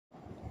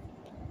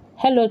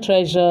Hello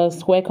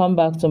treasures, welcome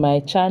back to my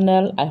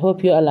channel. I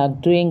hope you all are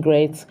doing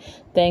great.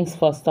 Thanks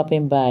for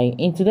stopping by.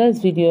 In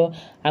today's video,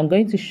 I'm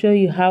going to show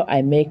you how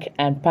I make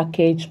and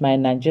package my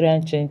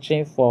Nigerian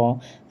chin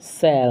for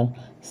sale.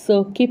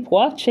 So keep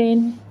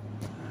watching.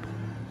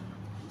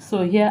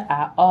 So here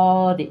are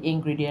all the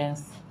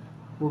ingredients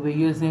we'll be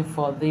using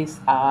for this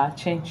our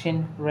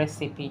chin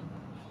recipe.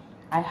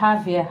 I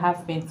have here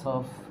half pint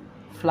of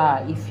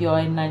flour. If you're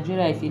in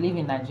Nigeria, if you live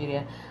in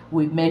Nigeria,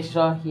 we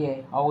measure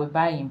here or we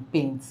buy in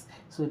pints.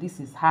 So this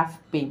is half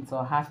pint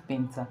or half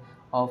pint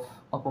of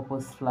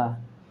all-purpose flour.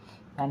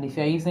 And if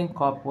you're using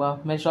cup, well,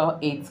 measure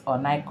 8 or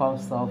 9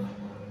 cups of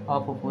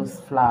all-purpose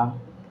flour.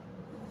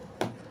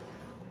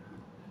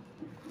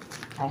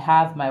 I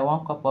have my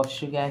 1 cup of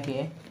sugar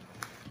here.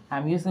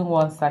 I'm using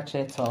 1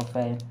 sachet of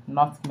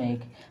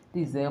nutmeg.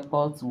 This is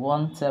equal to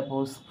 1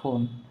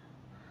 tablespoon.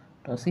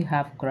 Does it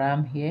have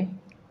gram here?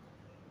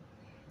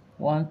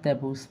 1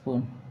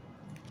 tablespoon.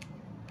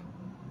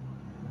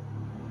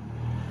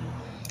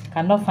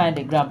 Cannot find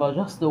the gram, but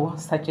just the 1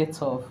 sachet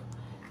of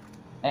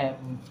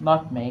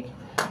nutmeg.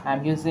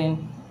 I'm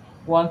using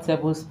 1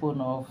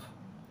 tablespoon of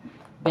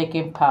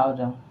baking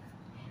powder.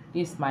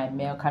 This is my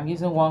milk. I'm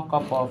using 1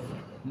 cup of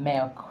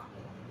milk.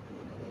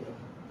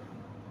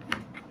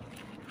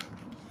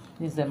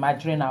 This is the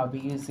margarine I'll be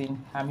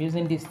using. I'm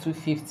using this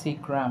 250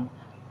 gram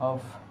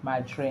of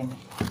margarine.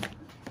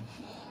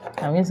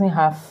 I'm using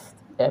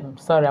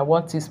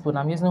 1 teaspoon.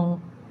 I'm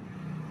using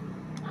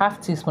half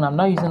teaspoon. I'm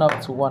not using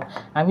up to 1.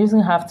 I'm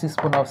using half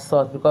teaspoon of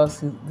salt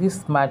because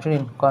this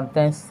margarine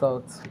contains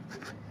salt.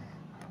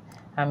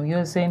 I'm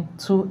using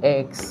 2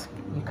 eggs.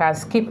 You can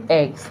skip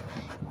eggs.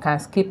 You can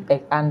skip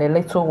egg and a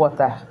little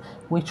water,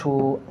 which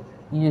we'll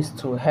use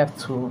to help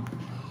to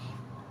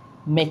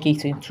make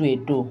it into a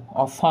dough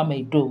or form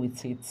a dough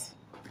with it.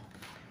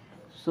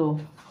 So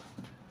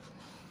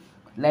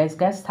let's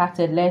get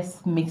started.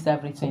 Let's mix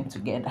everything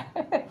together.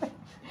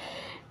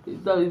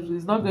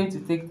 It's not going to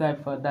take time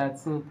for that.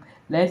 So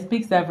let's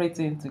mix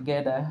everything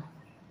together.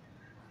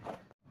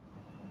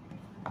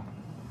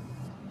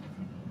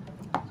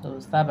 So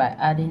we'll start by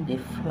adding the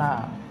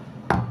flour.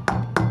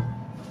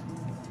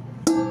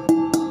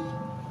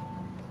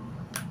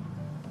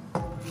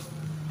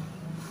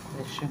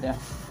 The sugar.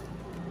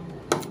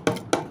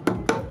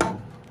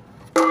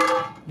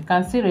 You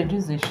can still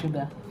reduce the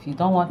sugar if you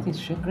don't want it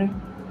sugary.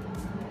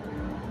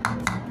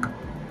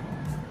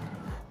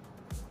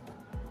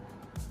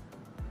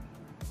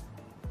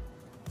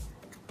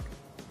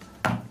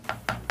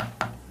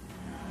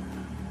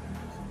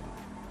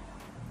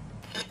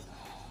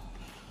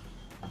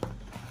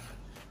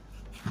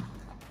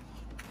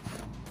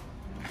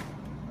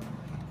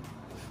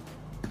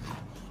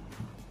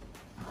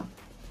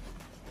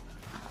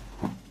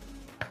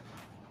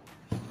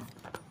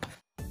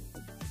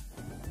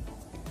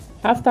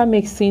 After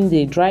mixing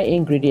the dry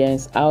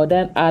ingredients, I'll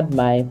then add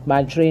my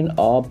margarine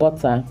or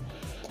butter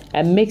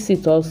and mix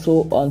it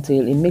also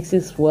until it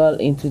mixes well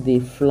into the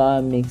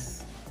flour mix.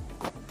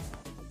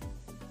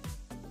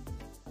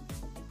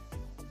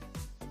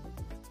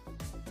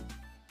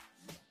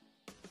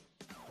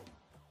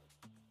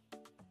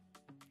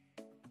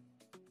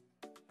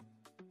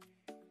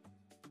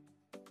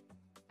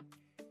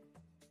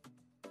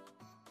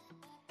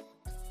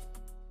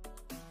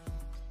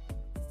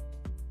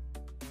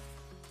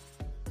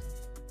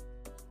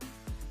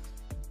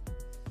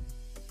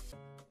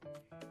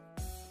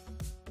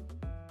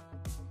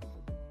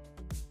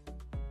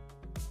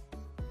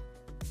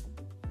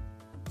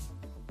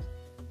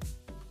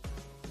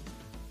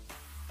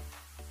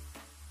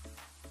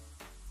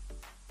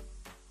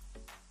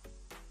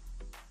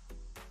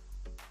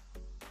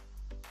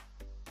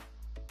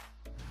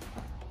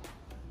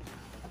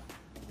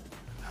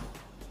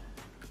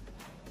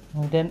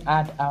 And then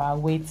add our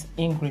wet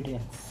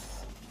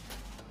ingredients.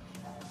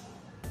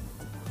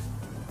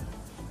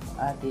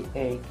 Add the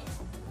egg.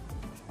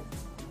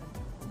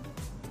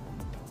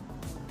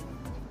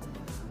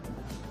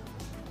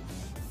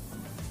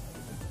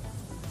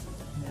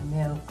 The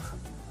milk.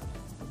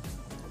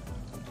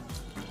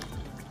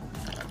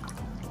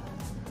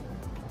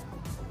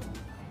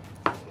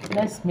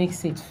 Let's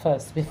mix it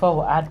first before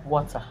we add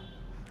water.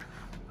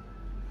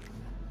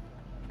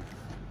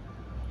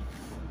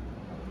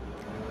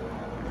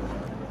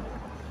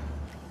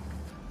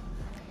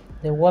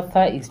 The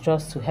water is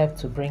just to help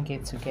to bring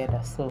it together.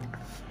 So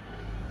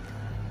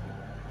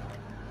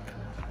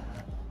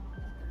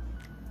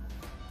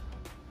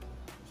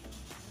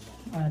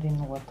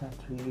adding water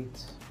to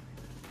it.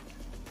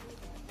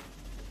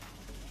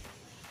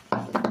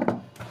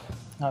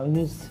 I'll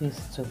use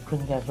this to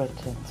bring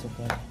everything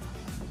together.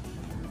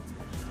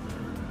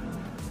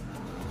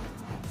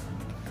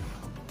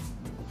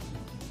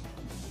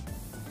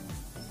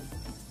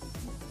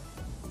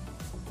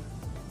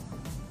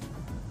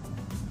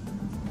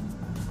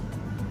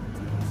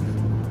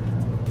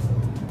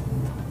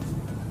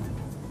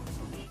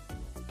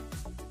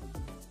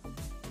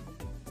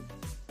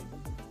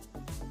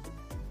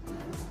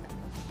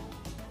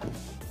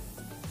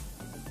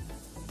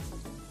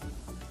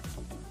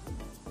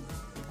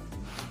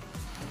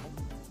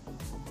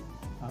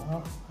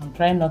 Oh, I'm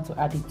trying not to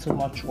add it too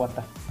much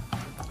water.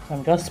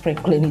 I'm just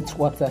sprinkling it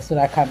water so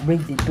that I can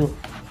bring the dough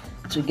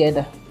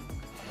together.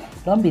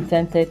 Don't be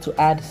tempted to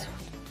add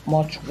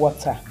much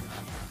water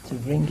to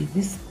bring it.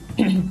 This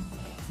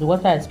the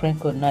water I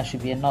sprinkled now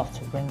should be enough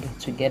to bring it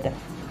together.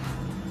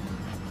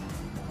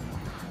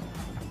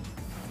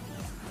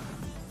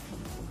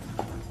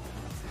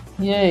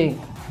 Yay,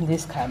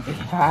 this can be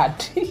hard.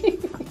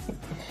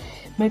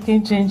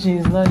 Making chinchin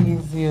is not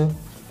easy.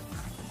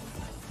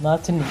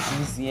 Nothing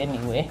is easy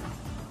anyway.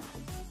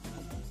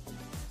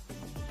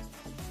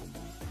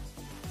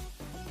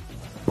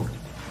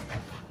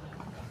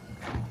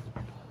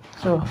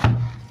 So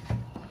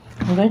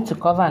I'm going to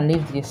cover and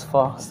leave this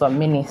for some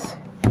minutes,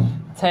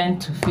 10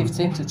 to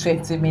 15 to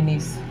 20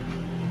 minutes.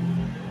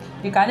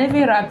 You can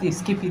even wrap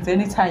this, keep it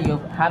anytime you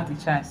have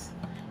the chance.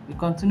 You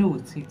continue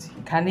with it.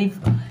 You can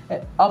even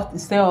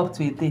stay up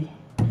to a day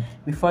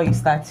before you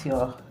start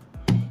your.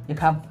 You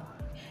can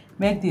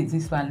make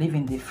this one, leave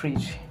in the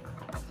fridge,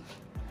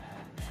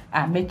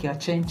 and make your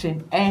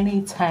chinchin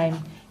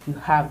anytime you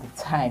have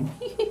the time.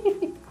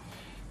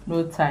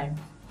 No time.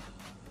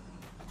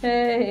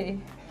 Hey.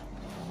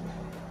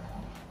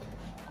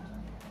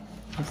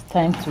 It's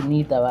time to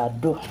knead our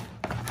dough.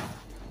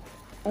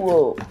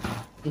 Whoa,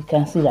 you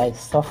can see that it's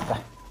softer.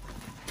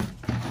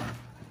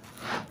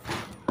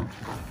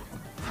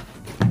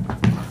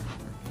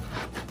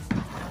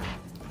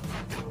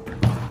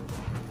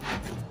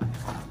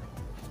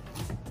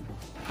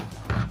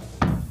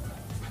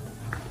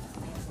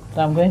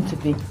 So I'm going to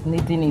be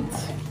kneading it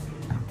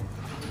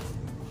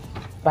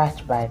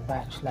batch by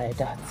batch like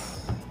that.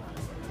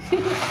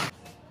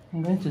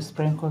 I'm going to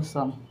sprinkle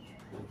some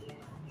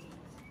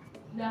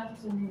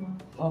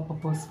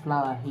all-purpose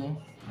flour here.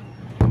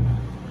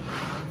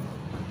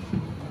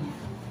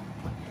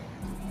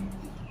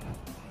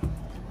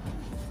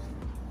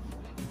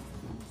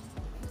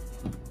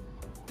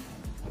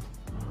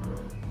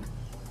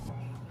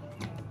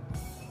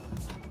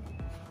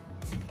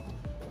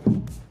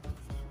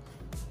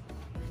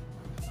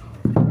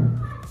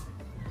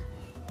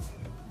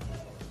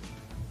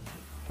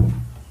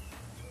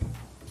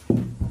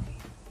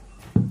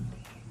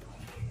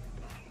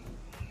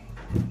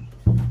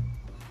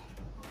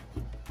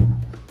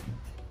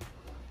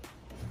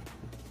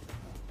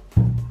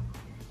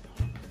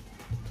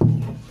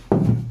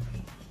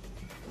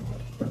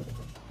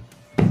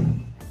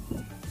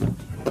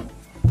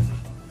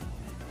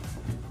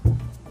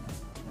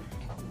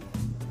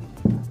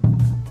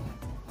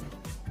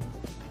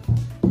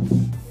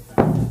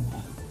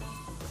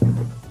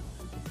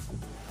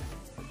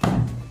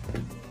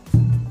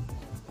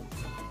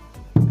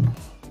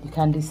 You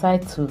can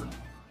decide to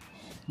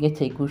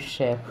get a good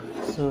shape,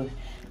 so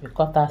you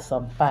cut out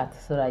some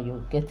parts so that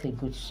you get a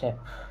good shape.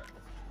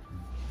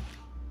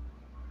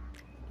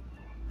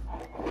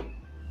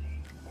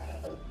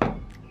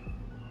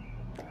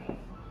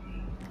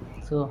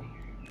 So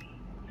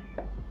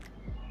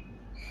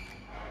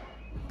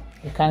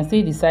you can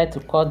still decide to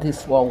cut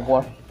this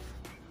one.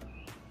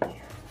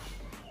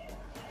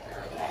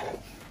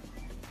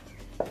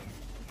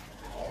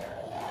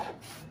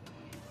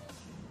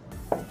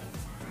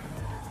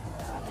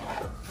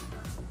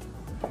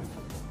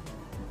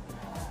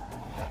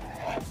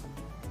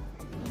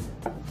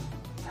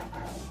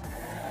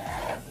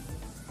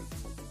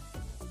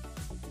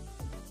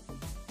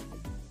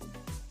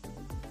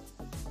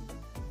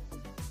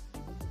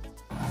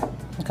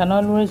 You can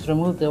always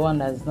remove the one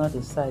that is not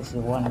the size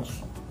you want.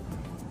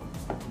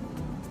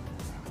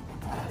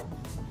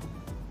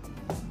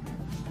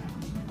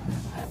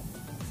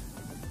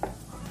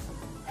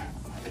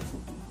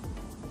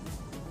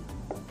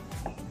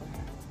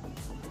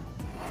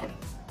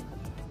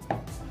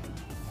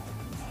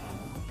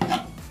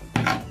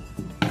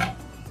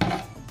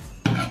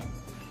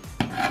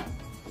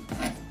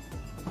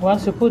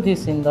 Once you put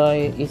this in the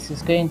oil, it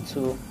is going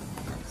to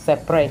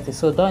separate,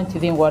 so don't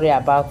even worry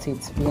about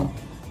it being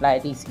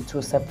like this. It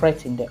will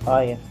separate in the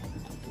oil.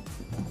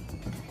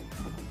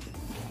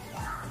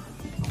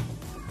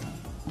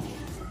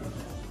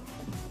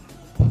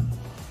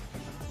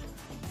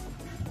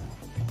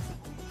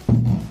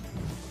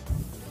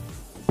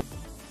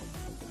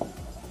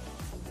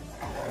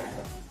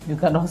 You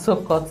can also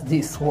cut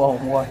this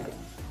one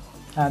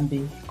and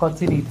be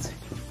cutting it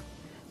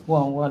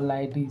one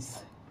like this.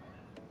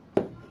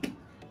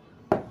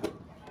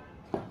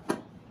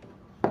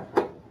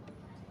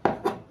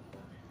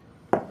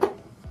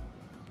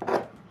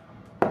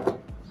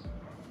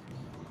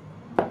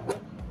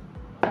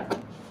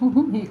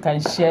 You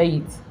can share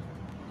it.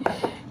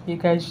 You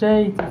can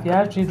share it if you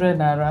have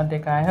children around. They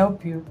can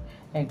help you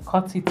and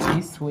cut it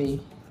this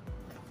way.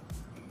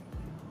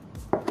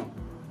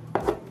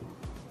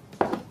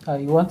 Or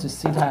you want to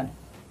sit down,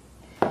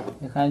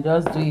 you can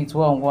just do it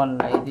one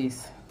like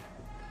this,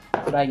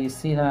 so that you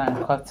sit down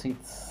and cut it.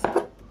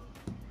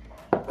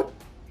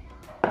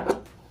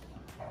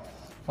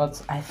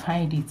 But I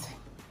find it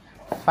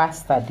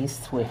faster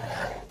this way.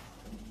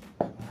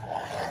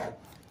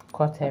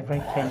 Cut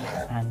everything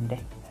and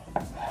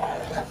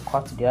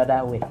cut the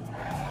other way.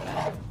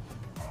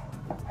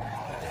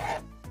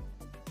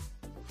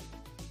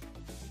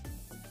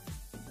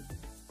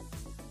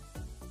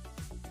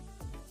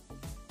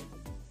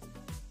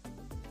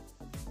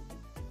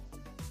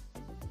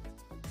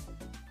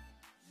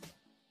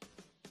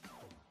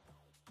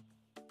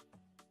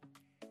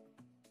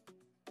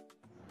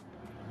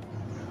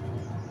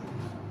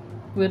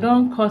 We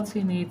don't cut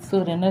in it,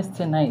 so the next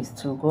thing now is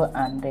to go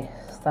and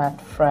start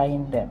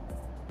frying them.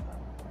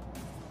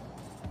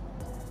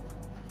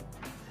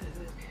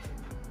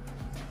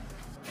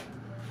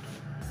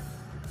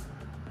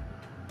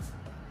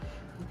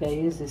 You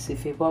can use the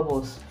siffy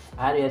bubbles,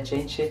 add your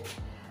chin.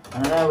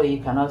 Another way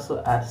you can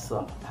also add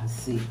some and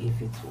see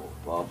if it will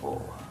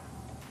bubble.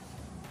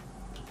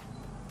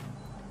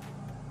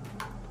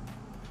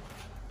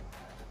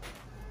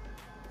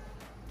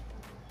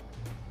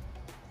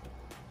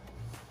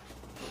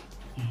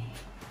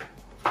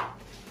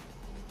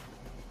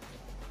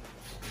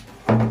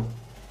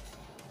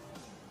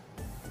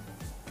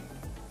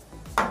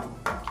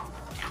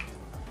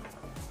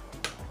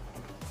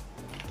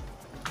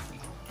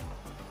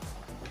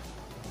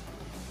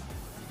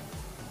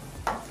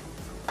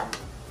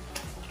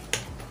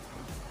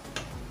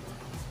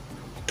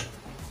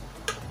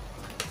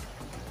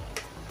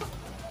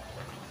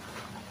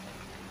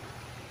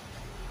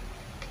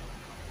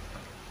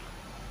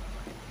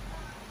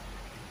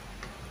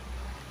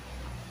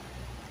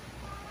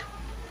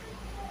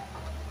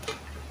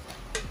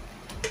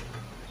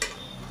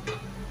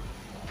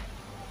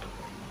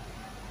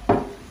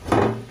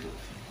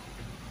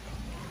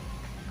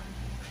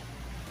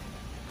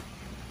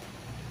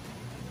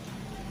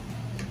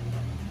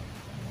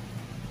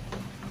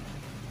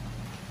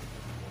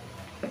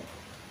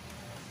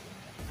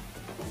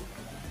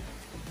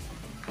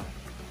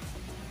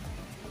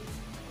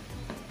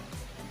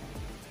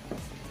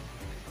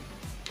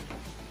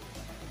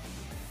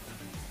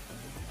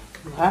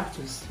 You have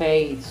to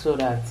stir it so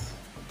that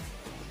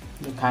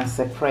you can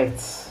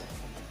separate.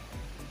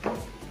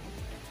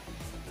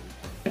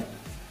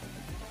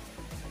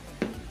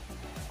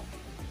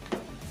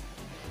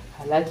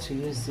 I like to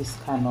use this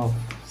kind of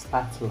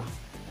spatula.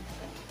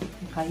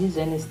 You can use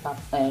any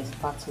spatula,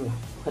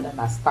 whether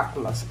that's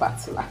spatula or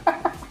spatula.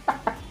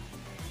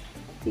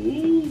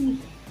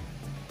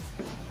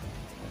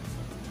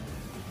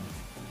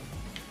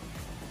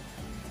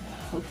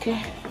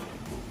 Okay.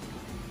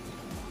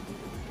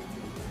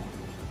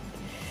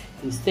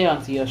 You stay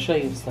until you're sure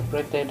you've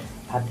separated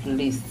at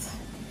least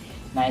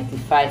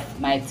 99%.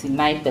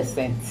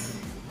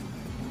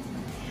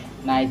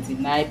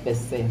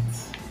 99%.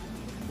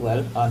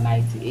 Well, or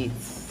 98.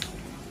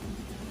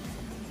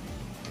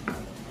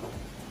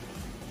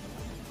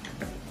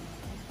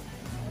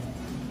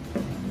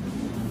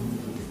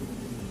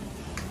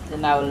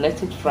 Then I will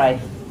let it fry,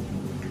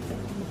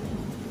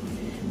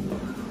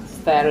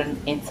 stirring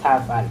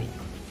intervally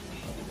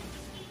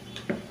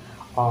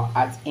or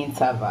at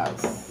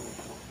intervals.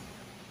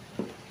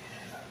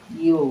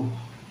 You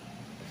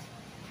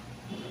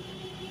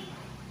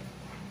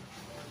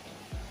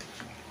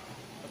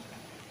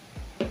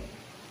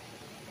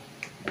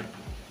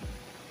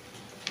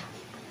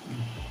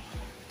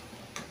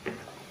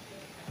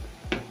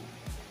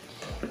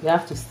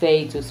have to stir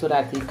it so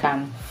that it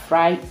can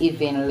fry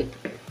evenly.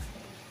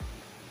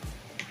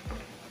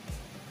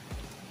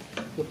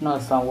 If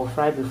not, some will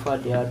fry before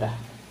the other.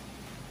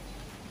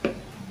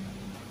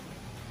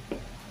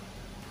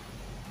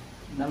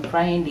 I'm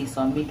frying this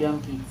on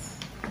medium heat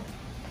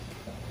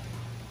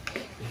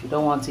if you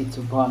don't want it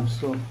to burn.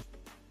 So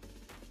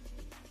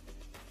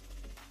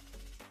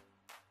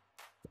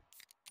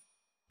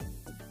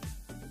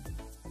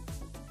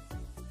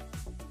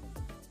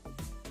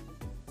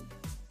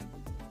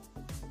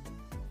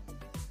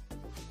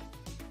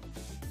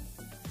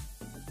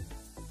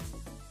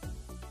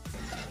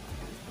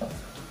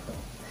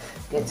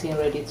getting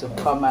ready to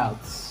come out.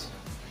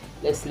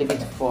 Let's leave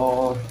it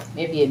for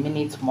maybe a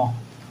minute more.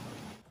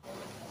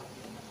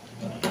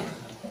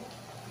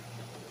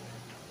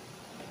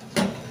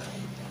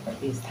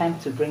 It's time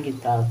to bring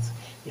it out.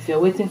 If you're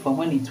waiting for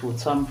when it will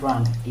turn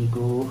brown, it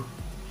go.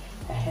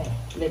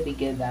 Let me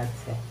get that.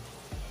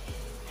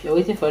 If you're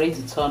waiting for it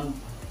to turn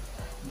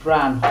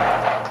brown,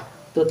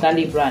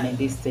 totally brown in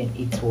this thing,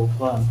 it will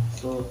burn.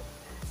 So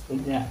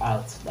bring it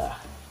out there.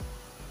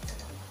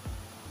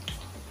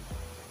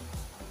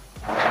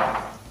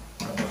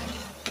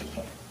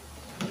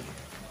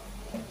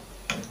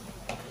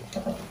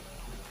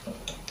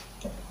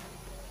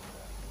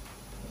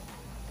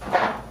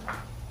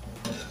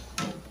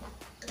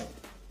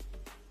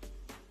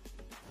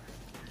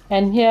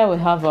 And here we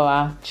have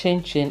our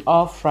chin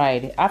all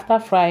fried. After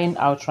frying,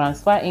 I'll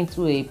transfer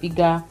into a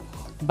bigger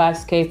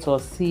basket or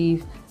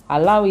sieve,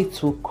 allow it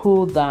to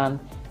cool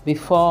down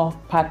before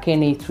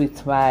packing it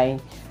with my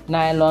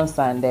nylons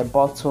and the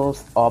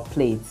bottles or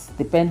plates,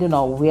 depending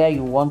on where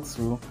you want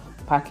to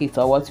pack it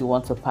or what you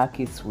want to pack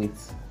it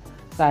with.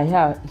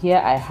 So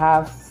here I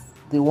have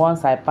the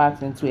ones I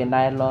packed into a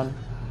nylon,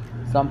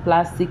 some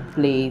plastic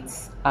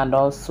plates, and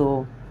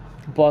also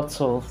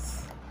bottles.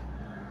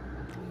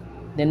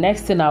 The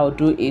next thing I will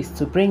do is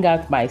to bring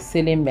out my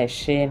sealing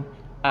machine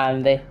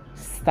and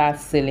start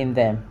sealing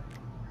them.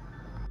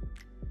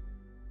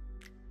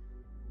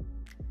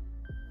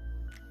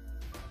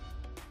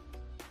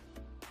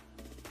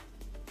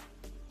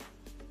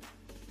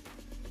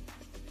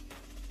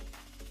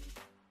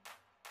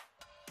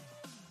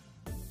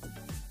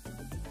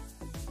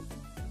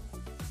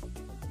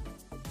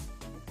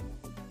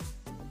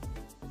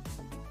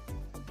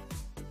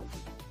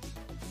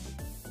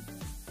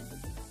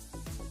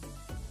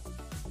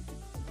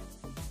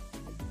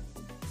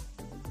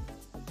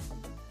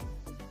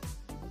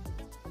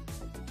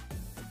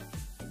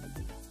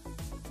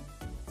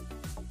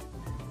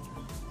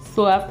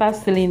 So after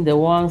sealing the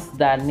ones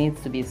that need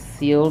to be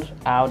sealed,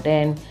 I'll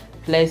then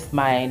place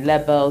my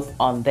labels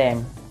on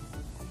them.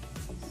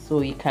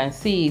 So you can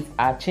see it,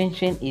 our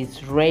chin-chin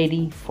is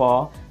ready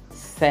for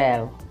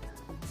sale.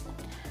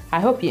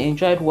 I hope you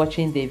enjoyed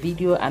watching the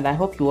video, and I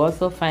hope you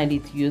also find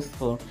it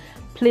useful.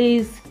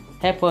 Please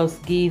help us,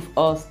 give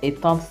us a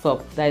thumbs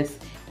up, that is,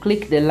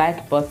 click the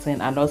like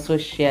button and also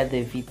share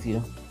the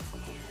video.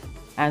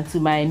 And to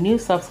my new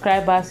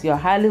subscribers, you're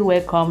highly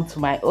welcome. To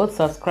my old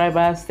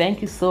subscribers,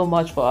 thank you so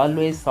much for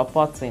always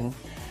supporting.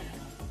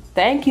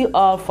 Thank you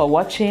all for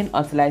watching.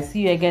 Until I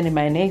see you again in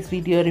my next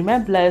video,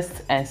 remain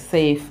blessed and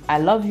safe. I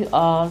love you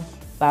all.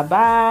 Bye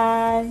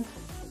bye.